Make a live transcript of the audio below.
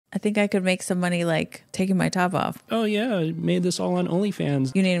I think I could make some money like taking my top off. Oh, yeah, I made this all on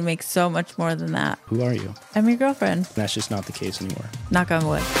Onlyfans. You need to make so much more than that. Who are you? I'm your girlfriend. That's just not the case anymore. Knock on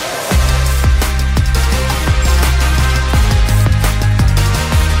wood.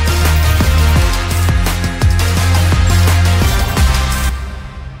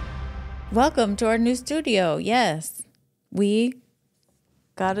 Welcome to our new studio. Yes, we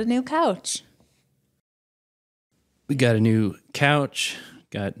got a new couch. We got a new couch,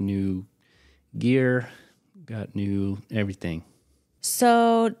 got new gear, got new everything.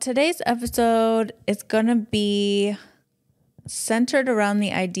 So today's episode is going to be centered around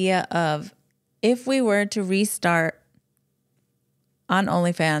the idea of if we were to restart on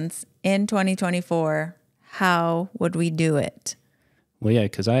OnlyFans in 2024, how would we do it? Well, yeah,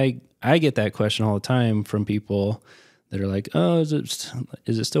 because I get that question all the time from people that are like, oh, is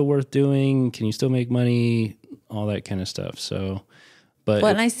it still worth doing? Can you still make money? All that kind of stuff. So, but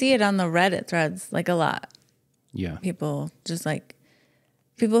and I see it on the Reddit threads like a lot. Yeah. People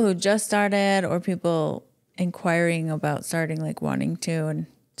who just started or people inquiring about starting, like wanting to and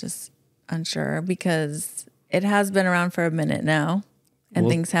just unsure because it has been around for a minute now and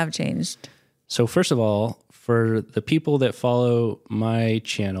things have changed. So first of all, for the people that follow my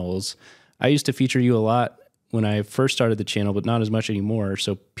channels, I used to feature you a lot when I first started the channel, but not as much anymore.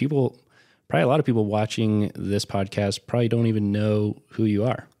 So probably a lot of people watching this podcast probably don't even know who you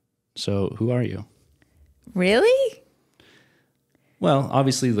are. So who are you? Really? Well,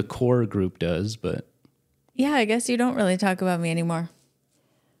 obviously the core group does, but... Yeah, I guess you don't really talk about me anymore.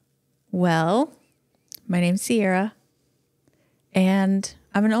 Well, my name's Sierra, and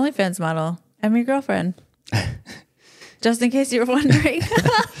I'm an OnlyFans model. I'm your girlfriend. Just in case you were wondering.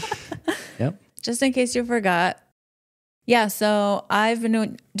 Yep. Just in case you forgot. Yeah, so I've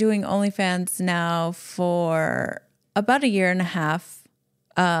been doing OnlyFans now for about a year and a half.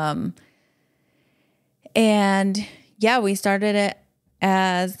 And yeah, we started it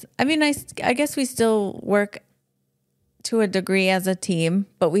as, I guess we still work to a degree as a team,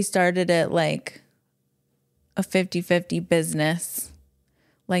 but we started it like a 50-50 business,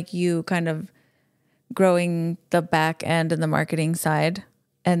 like you kind of growing the back end and the marketing side.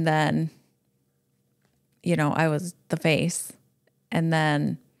 And then, I was the face. And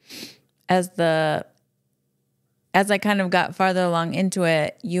then as I kind of got farther along into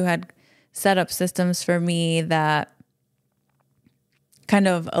it, you had set up systems for me that kind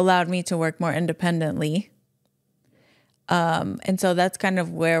of allowed me to work more independently. And so that's kind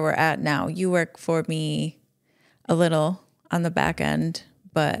of where we're at now. You work for me a little on the back end,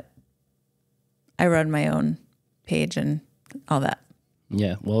 but I run my own page and all that.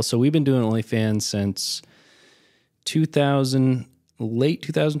 Yeah. Well, so we've been doing OnlyFans since late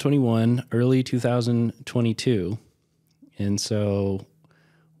 2021, early 2022. And so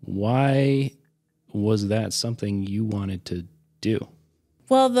why was that something you wanted to do?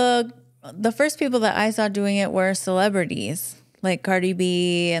 Well, the first people that I saw doing it were celebrities like Cardi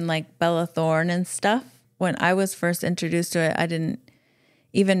B and like Bella Thorne and stuff. When I was first introduced to it, I didn't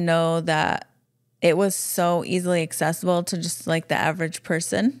even know that it was so easily accessible to just like the average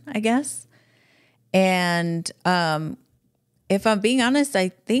person, I guess. And if I'm being honest, I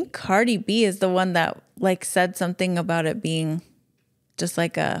think Cardi B is the one that like said something about it being just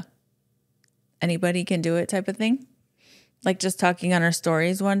like a anybody can do it type of thing. Like just talking on her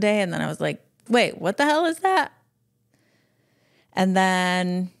stories one day. And then I was like, wait, what the hell is that? And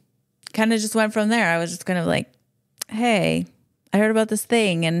then kind of just went from there. I was just kind of like, hey, I heard about this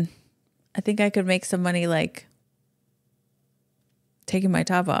thing and I think I could make some money like taking my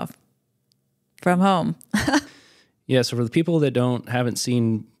top off from home. Yeah, so for the people that haven't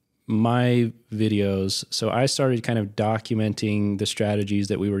seen my videos, so I started kind of documenting the strategies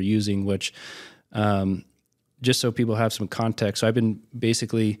that we were using, which just so people have some context. So I've been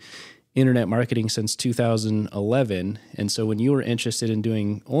basically internet marketing since 2011. And so when you were interested in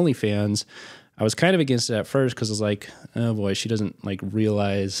doing OnlyFans, I was kind of against it at first because I was like, oh boy, she doesn't like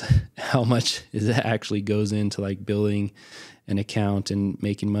realize how much it actually goes into like building an account and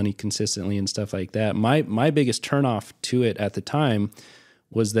making money consistently and stuff like that. My biggest turnoff to it at the time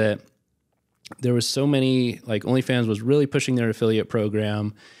was that there was so many, like OnlyFans was really pushing their affiliate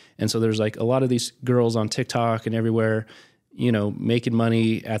program. And so there's like a lot of these girls on TikTok and everywhere, making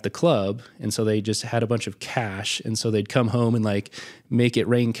money at the club. And so they just had a bunch of cash. And so they'd come home and like make it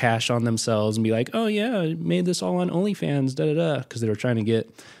rain cash on themselves and be like, oh yeah, I made this all on OnlyFans, Because they were trying to get,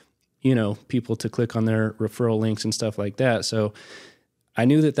 people to click on their referral links and stuff like that. So I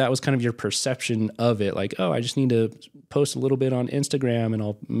knew that was kind of your perception of it. Like, oh, I just need to post a little bit on Instagram and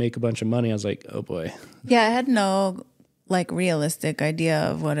I'll make a bunch of money. I was like, oh boy. Yeah, I had no like realistic idea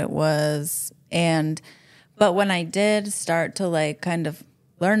of what it was. But when I did start to like kind of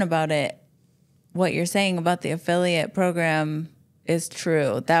learn about it, what you're saying about the affiliate program is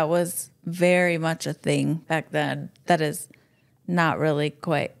true. That was very much a thing back then. That is not really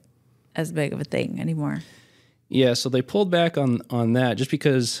quite as big of a thing anymore. Yeah, so they pulled back on that just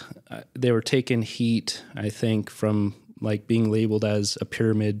because they were taking heat, I think, from like being labeled as a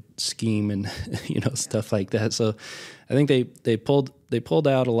pyramid scheme and stuff like that. So I think they pulled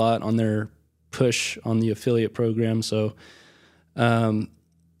out a lot on their push on the affiliate program. So, but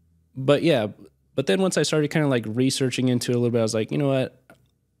then once I started kind of like researching into it a little bit, I was like, you know what?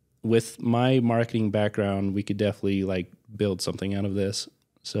 With my marketing background, we could definitely like build something out of this.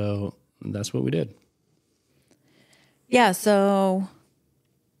 So that's what we did. Yeah, so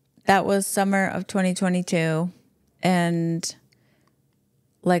that was summer of 2022. And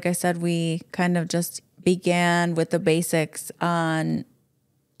like I said, we kind of just began with the basics on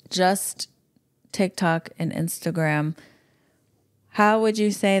just TikTok and Instagram. How would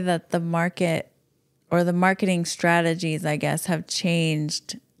you say that the market or the marketing strategies, I guess, have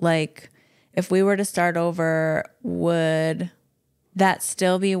changed? Like, if we were to start over, would that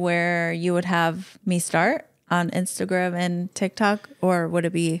still be where you would have me start? On Instagram and TikTok, or would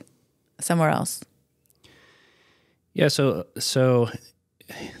it be somewhere else? Yeah, so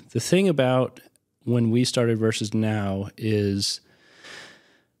the thing about when we started versus now is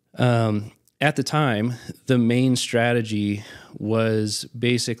at the time, the main strategy was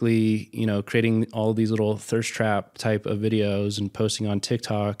basically, creating all these little thirst trap type of videos and posting on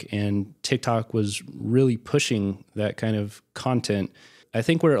TikTok, and TikTok was really pushing that kind of content. I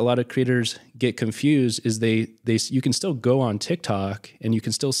think where a lot of creators get confused is you can still go on TikTok and you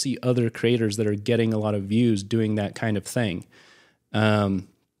can still see other creators that are getting a lot of views doing that kind of thing. But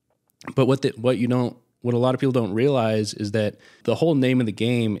what a lot of people don't realize is that the whole name of the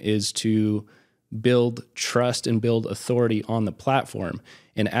game is to build trust and build authority on the platform.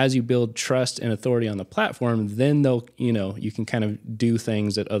 And as you build trust and authority on the platform, then you can kind of do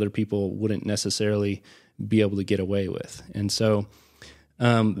things that other people wouldn't necessarily be able to get away with. And so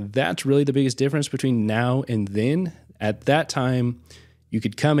that's really the biggest difference between now and then. At that time, you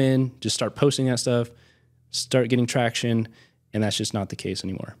could come in, just start posting that stuff, start getting traction, and that's just not the case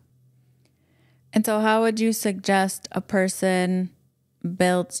anymore. And so how would you suggest a person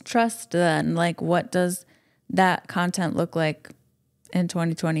builds trust then? Like, what does that content look like in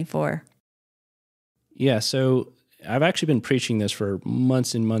 2024? Yeah, so I've actually been preaching this for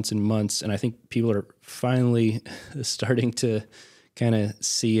months and months and months, and I think people are finally starting to kind of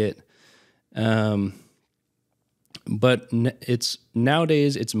see it. But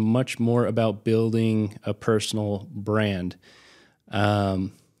nowadays it's much more about building a personal brand,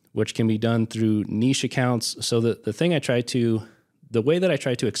 which can be done through niche accounts. So the way that I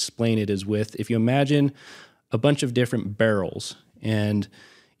try to explain it is if you imagine a bunch of different barrels, and,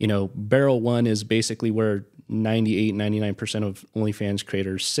 barrel one is basically where 98, 99% of OnlyFans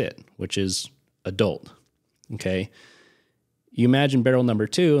creators sit, which is adult. Okay. You imagine barrel number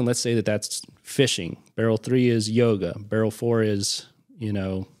 2, and let's say that that's fishing. Barrel 3 is yoga. Barrel 4 is,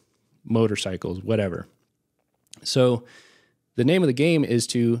 motorcycles, whatever. So the name of the game is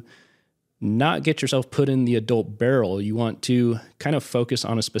to not get yourself put in the adult barrel. You want to kind of focus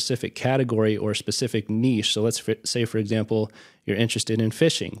on a specific category or a specific niche. So let's say, for example, you're interested in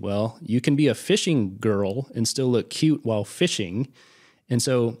fishing. Well, you can be a fishing girl and still look cute while fishing. And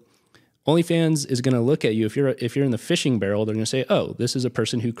so OnlyFans is going to look at you. If you're in the fishing barrel, they're going to say, oh, this is a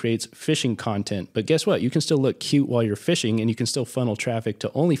person who creates fishing content. But guess what? You can still look cute while you're fishing, and you can still funnel traffic to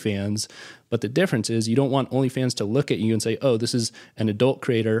OnlyFans. But the difference is you don't want OnlyFans to look at you and say, oh, this is an adult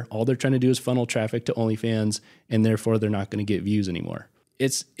creator. All they're trying to do is funnel traffic to OnlyFans, and therefore they're not going to get views anymore.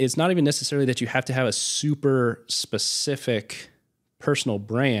 It's not even necessarily that you have to have a super specific personal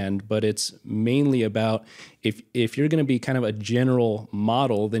brand, but it's mainly about if you're going to be kind of a general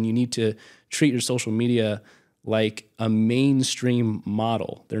model, then you need to treat your social media like a mainstream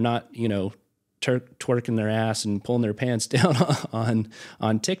model. They're not, twerking their ass and pulling their pants down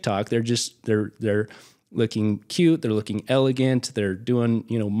on TikTok. They're looking cute, they're looking elegant, they're doing,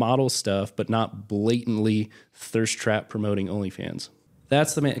 model stuff, but not blatantly thirst trap promoting OnlyFans.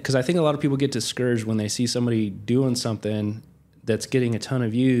 That's the man, because I think a lot of people get discouraged when they see somebody doing something that's getting a ton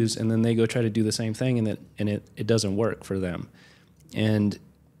of views, and then they go try to do the same thing, and it doesn't work for them. And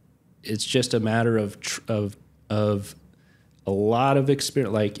it's just a matter of a lot of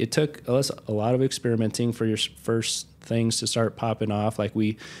experience. Like, it took us a lot of experimenting for your first things to start popping off. Like,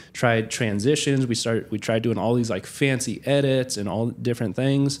 we tried transitions, we tried doing all these like fancy edits and all different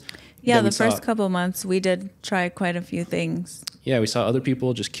things. Yeah, that we the first saw. couple months we did try quite a few things. Yeah, we saw other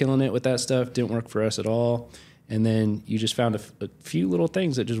people just killing it with that stuff. Didn't work for us at all. And then you just found a few little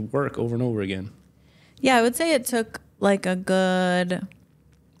things that just work over and over again. Yeah, I would say it took like a good,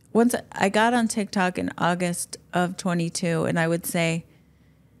 once I got on TikTok in August of 22, and I would say,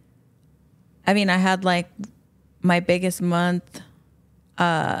 I mean, I had like my biggest month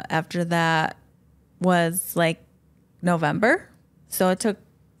after that was like November. So it took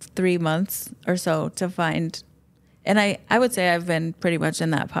 3 months or so to find, and I would say I've been pretty much in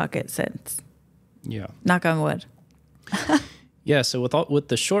that pocket since. Yeah. Knock on wood. Yeah, so with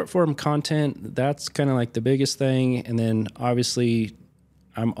the short form content, that's kind of like the biggest thing. And then obviously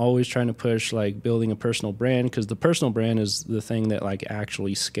I'm always trying to push like building a personal brand, because the personal brand is the thing that like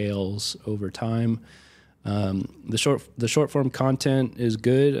actually scales over time. The short form content is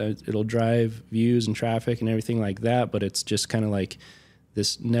good. It'll drive views and traffic and everything like that, but it's just kind of like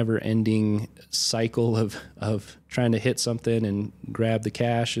this never ending cycle of trying to hit something and grab the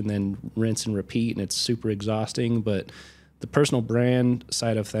cash and then rinse and repeat. And it's super exhausting. But the personal brand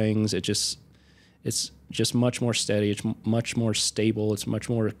side of things, it's just much more steady. It's much more stable. It's much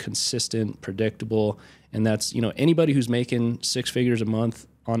more consistent, predictable. And that's, anybody who's making 6 figures a month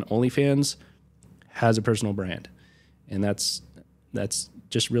on OnlyFans has a personal brand. And that's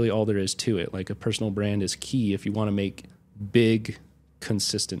just really all there is to it. Like, a personal brand is key if you want to make big,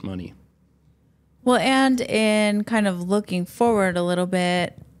 consistent money. Well, and in kind of looking forward a little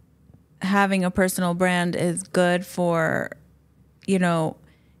bit, having a personal brand is good for,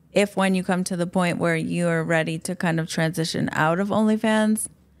 if when you come to the point where you're ready to kind of transition out of OnlyFans,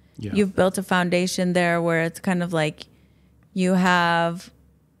 Yeah. you've built a foundation there where it's kind of like you have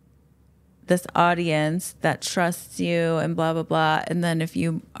this audience that trusts you and blah, blah, blah. And then if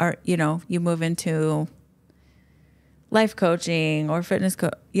you are, you move into life coaching or fitness,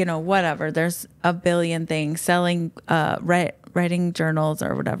 whatever, there's a billion things, selling, writing journals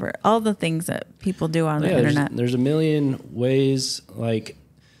or whatever, all the things that people do on the internet. There's a million ways. Like,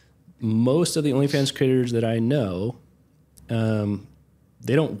 most of the OnlyFans creators that I know,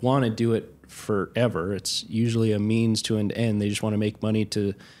 they don't want to do it forever. It's usually a means to an end. They just want to make money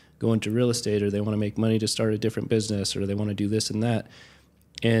to go into real estate, or they want to make money to start a different business, or they want to do this and that.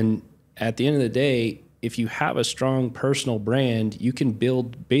 And at the end of the day, if you have a strong personal brand, you can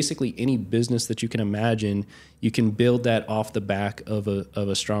build basically any business that you can imagine. You can build that off the back of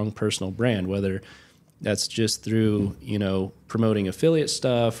a strong personal brand, whether that's just through, promoting affiliate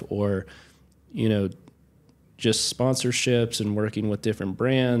stuff, or, just sponsorships and working with different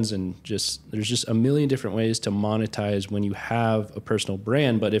brands. And there's just a million different ways to monetize when you have a personal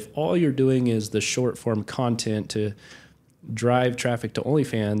brand. But if all you're doing is the short form content to drive traffic to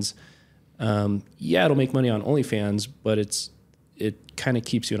OnlyFans, it'll make money on OnlyFans, but it kind of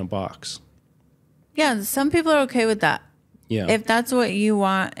keeps you in a box. Yeah, some people are okay with that. Yeah. If that's what you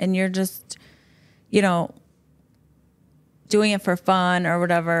want and you're just, doing it for fun or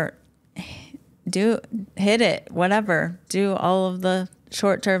whatever, hit it, whatever. Do all of the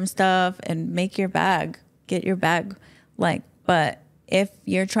short-term stuff and make your bag, get your bag. But if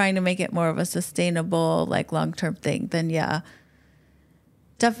you're trying to make it more of a sustainable, long-term thing, then yeah,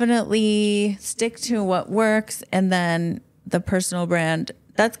 definitely stick to what works. And then the personal brand,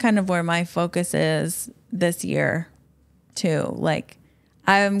 that's kind of where my focus is this year too.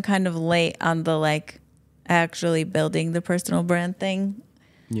 I'm kind of late on the actually building the personal brand thing.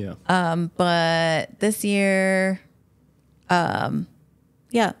 Yeah. But this year,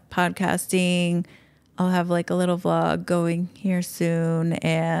 podcasting, I'll have a little vlog going here soon,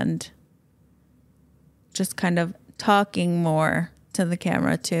 and just kind of talking more to the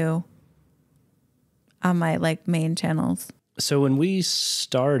camera too on my main channels. So when we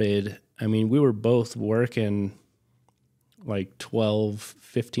started, we were both working 12,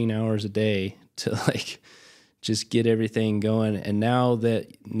 15 hours a day to just get everything going. And now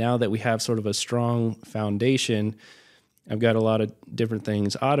that we have sort of a strong foundation, I've got a lot of different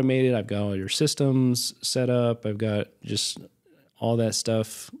things automated. I've got all your systems set up. I've got just all that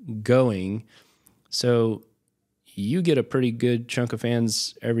stuff going. So you get a pretty good chunk of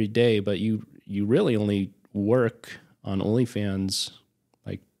fans every day, but you really only work on OnlyFans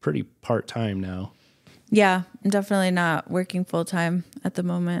pretty part-time now. Yeah, I'm definitely not working full-time at the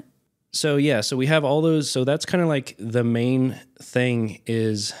moment. So we have all those. So that's kind of the main thing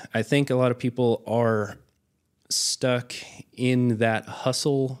is, I think a lot of people are stuck in that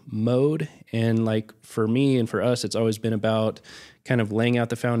hustle mode. And for me and for us, it's always been about kind of laying out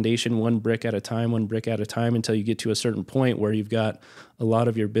the foundation one brick at a time, until you get to a certain point where you've got a lot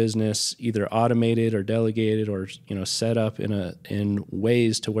of your business either automated or delegated or, set up in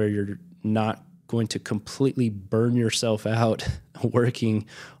ways to where you're not going to completely burn yourself out working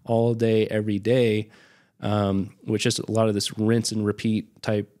all day, every day, which is a lot of this rinse and repeat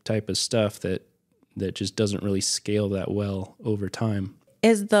type of stuff that just doesn't really scale that well over time.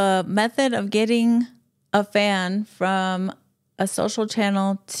 Is the method of getting a fan from a social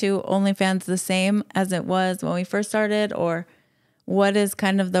channel to OnlyFans the same as it was when we first started, or what is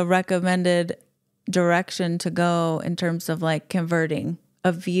kind of the recommended direction to go in terms of like converting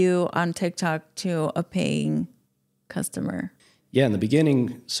a view on TikTok to a paying customer? Yeah, in the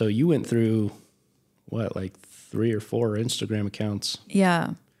beginning, so you went through like 3 or 4 Instagram accounts?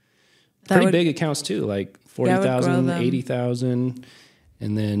 Yeah. Pretty big accounts too, like 40,000, 80,000.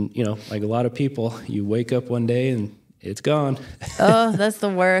 And then, like a lot of people, you wake up one day and it's gone. Oh, that's the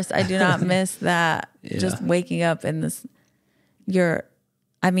worst. I do not miss that. Yeah. Just waking up in this,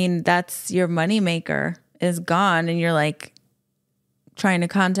 that's your moneymaker is gone, and you're like trying to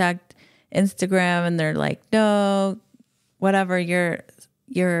contact Instagram and they're like, no, whatever, your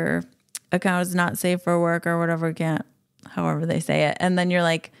account is not safe for work or whatever, however they say it. And then you're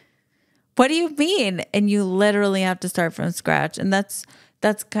like, what do you mean? And you literally have to start from scratch. And that's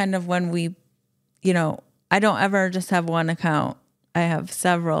kind of when we, I don't ever just have one account. I have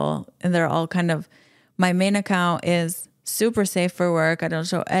several, and they're all kind of, my main account is super safe for work. I don't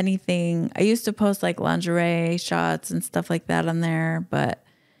show anything. I used to post like lingerie shots and stuff like that on there, but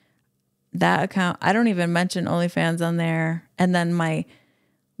that account, I don't even mention OnlyFans on there. And then my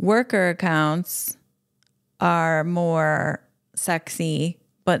worker accounts are more sexy,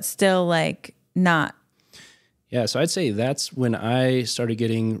 but still like not. Yeah, so I'd say that's when I started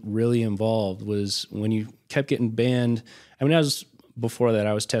getting really involved, was when you kept getting banned. Before that,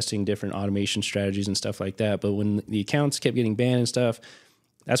 I was testing different automation strategies and stuff like that. But when the accounts kept getting banned and stuff,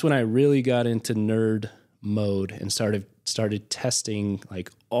 that's when I really got into nerd mode and started testing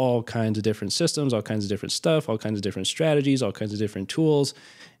like all kinds of different systems, all kinds of different stuff, all kinds of different strategies, all kinds of different tools,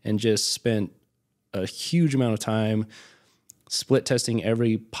 and just spent a huge amount of time split testing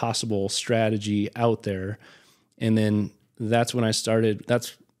every possible strategy out there. And then that's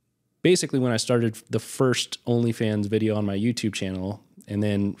basically when I started the first OnlyFans video on my YouTube channel. And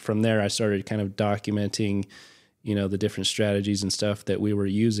then from there, I started kind of documenting, the different strategies and stuff that we were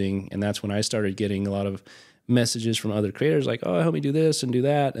using. And that's when I started getting a lot of messages from other creators like, oh, help me do this and do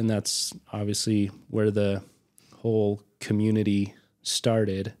that. And that's obviously where the whole community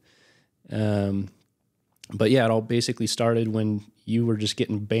started. But yeah, it all basically started when you were just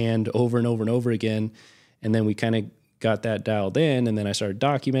getting banned over and over and over again. And then we kind of got that dialed in, and then I started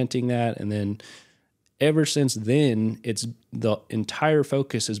documenting that. And then ever since then, the entire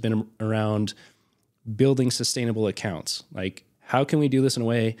focus has been around building sustainable accounts. Like, how can we do this in a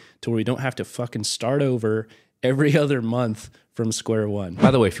way to where we don't have to fucking start over every other month from square one? By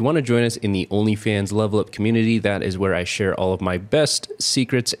the way, if you want to join us in the OnlyFans Level Up community, that is where I share all of my best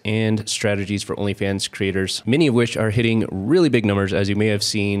secrets and strategies for OnlyFans creators, many of which are hitting really big numbers, as you may have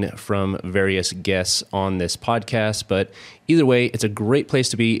seen from various guests on this podcast. But either way, it's a great place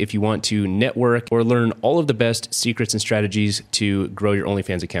to be if you want to network or learn all of the best secrets and strategies to grow your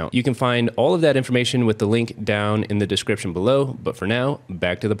OnlyFans account. You can find all of that information with the link down in the description below. But for now,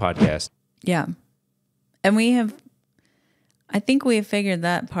 back to the podcast. Yeah. And I think we have figured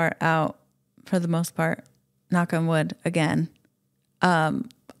that part out for the most part, knock on wood again.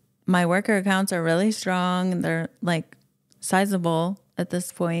 My worker accounts are really strong, and they're like sizable at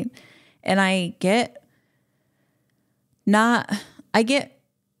this point. And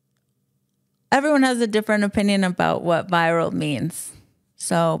everyone has a different opinion about what viral means.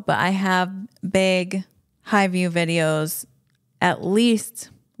 So, but I have big high view videos at least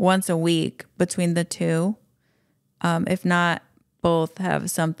once a week between the two. If not, both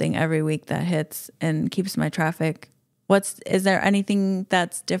have something every week that hits and keeps my traffic. Is there anything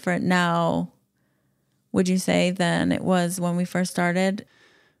that's different now, would you say, than it was when we first started?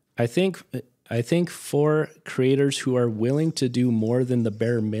 I think for creators who are willing to do more than the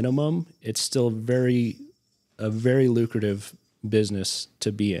bare minimum, it's still a very lucrative business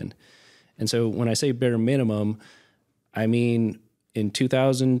to be in. And so when I say bare minimum, I mean in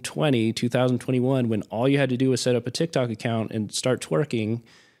 2020, 2021, when all you had to do was set up a TikTok account and start twerking,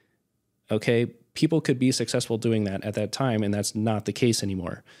 okay, people could be successful doing that at that time, and that's not the case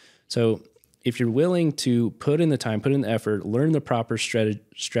anymore. So if you're willing to put in the time, put in the effort, learn the proper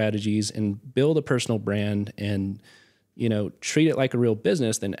strategies, and build a personal brand, and treat it like a real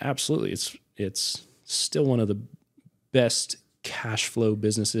business, then absolutely, it's still one of the best cash flow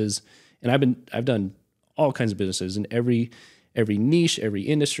businesses. And I've done all kinds of businesses in every niche, every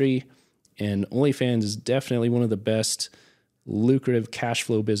industry, and OnlyFans is definitely one of the best lucrative cash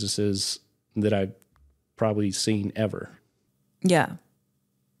flow businesses that I've probably seen ever. Yeah.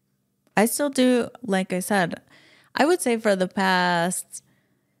 I still do, like I said, I would say for the past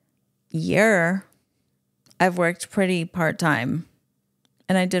year, I've worked pretty part-time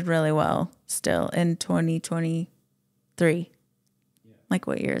and I did really well still in 2023. Yeah. Like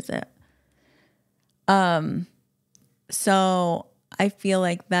what year is it? So I feel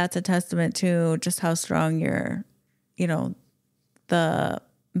like that's a testament to just how strong your, the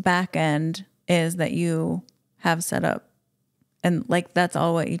back end is that you have set up. And like, that's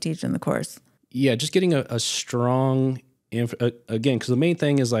all what you teach in the course. Yeah. Just getting a strong, again, because the main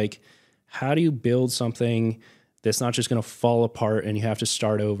thing is like, how do you build something that's not just going to fall apart and you have to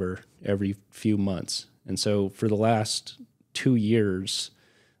start over every few months? And so for the last 2 years,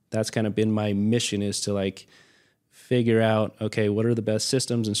 that's kind of been my mission, is to like figure out, okay, what are the best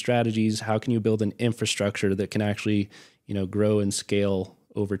systems and strategies? How can you build an infrastructure that can actually, grow and scale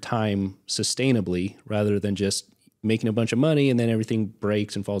over time sustainably, rather than just making a bunch of money and then everything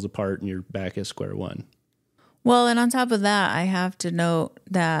breaks and falls apart and you're back at square one. Well, and on top of that, I have to note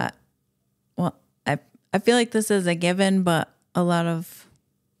that, well, I feel like this is a given, but a lot of,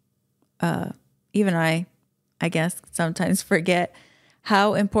 even I guess, sometimes forget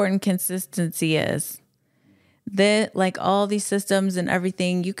how important consistency is. That, like, all these systems and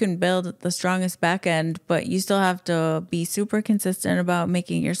everything, you can build the strongest back end, but you still have to be super consistent about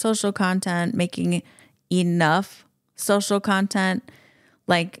making your social content, making enough social content.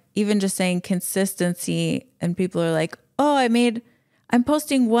 Like, even just saying consistency, and people are like, oh, I'm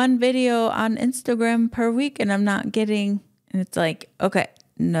posting one video on Instagram per week and I'm not getting, and it's like, okay,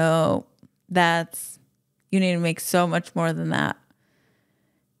 no, you need to make so much more than that.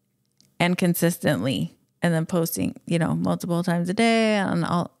 And consistently, and then posting, multiple times a day on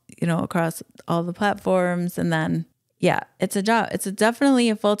all, across all the platforms. And then, yeah, it's a job. It's definitely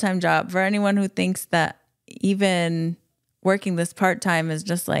a full-time job for anyone who thinks that even working this part-time is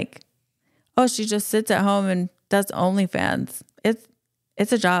just like, oh, she just sits at home and does OnlyFans.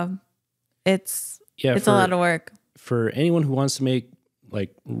 It's a job. It's a lot of work. For anyone who wants to make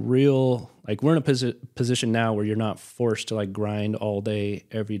like real, like we're in a position now where you're not forced to like grind all day,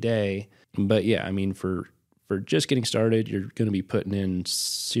 every day. But yeah, I mean, for just getting started, you're going to be putting in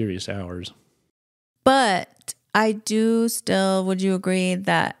serious hours. But I do still, would you agree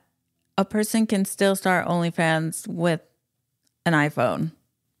that a person can still start OnlyFans with an iPhone?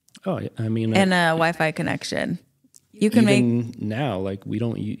 Oh, yeah. I mean, and a Wi-Fi connection. You can even now, like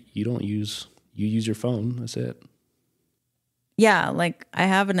you use your phone. That's it. Yeah, like I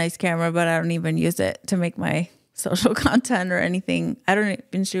have a nice camera, but I don't even use it to make my social content or anything. I don't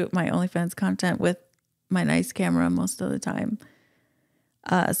even shoot my OnlyFans content with my nice camera most of the time.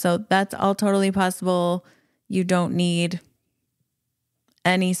 So that's all totally possible. You don't need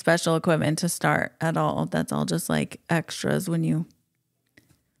any special equipment to start at all. That's all just like extras when you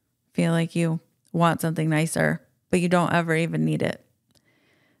feel like you want something nicer, but you don't ever even need it.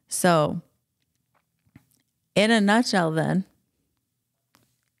 So in a nutshell then,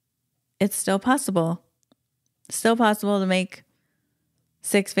 it's still possible. Still possible to make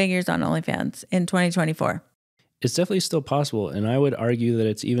 6 figures on OnlyFans in 2024. It's definitely still possible. And I would argue that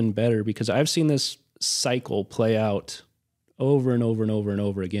it's even better because I've seen this cycle play out over and over and over and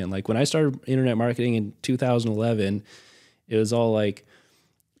over again. Like when I started internet marketing in 2011, it was all like,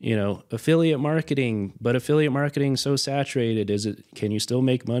 affiliate marketing, but affiliate marketing so saturated. Can you still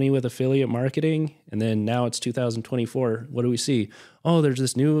make money with affiliate marketing? And then now it's 2024. What do we see? Oh, there's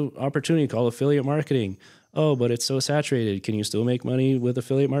this new opportunity called affiliate marketing. Oh, but it's so saturated. Can you still make money with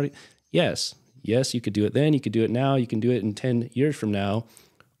affiliate marketing? Yes, you could do it then. You could do it now. You can do it in 10 years from now.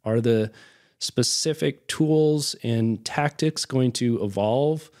 Are the specific tools and tactics going to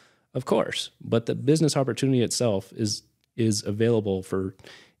evolve? Of course, but the business opportunity itself is available for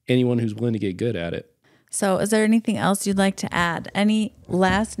anyone who's willing to get good at it. So is there anything else you'd like to add? Any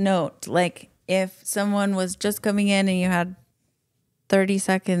last note? Like if someone was just coming in and you had 30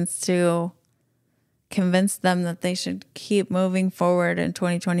 seconds to convince them that they should keep moving forward in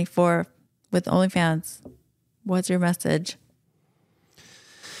 2024 with OnlyFans, what's your message?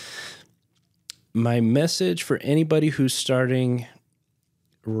 My message for anybody who's starting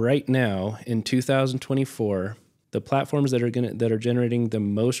right now in 2024, the platforms that are generating the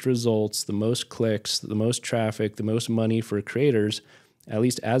most results, the most clicks, the most traffic, the most money for creators, at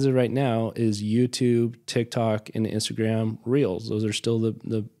least as of right now, is YouTube, TikTok, and Instagram Reels. Those are still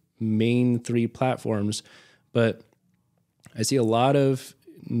the main 3 platforms. But I see a lot of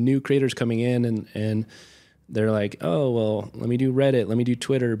new creators coming in and they're like, oh, well, let me do Reddit, let me do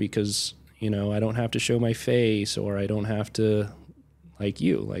Twitter because, you know, I don't have to show my face, or I don't have to, like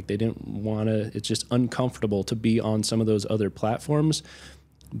you, like they didn't want to, it's just uncomfortable to be on some of those other platforms.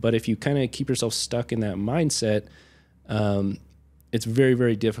 But if you kind of keep yourself stuck in that mindset, it's very,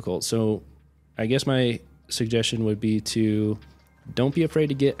 very difficult. So I guess my suggestion would be to don't be afraid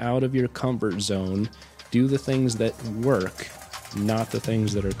to get out of your comfort zone. Do the things that work, not the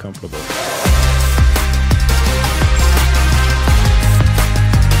things that are comfortable.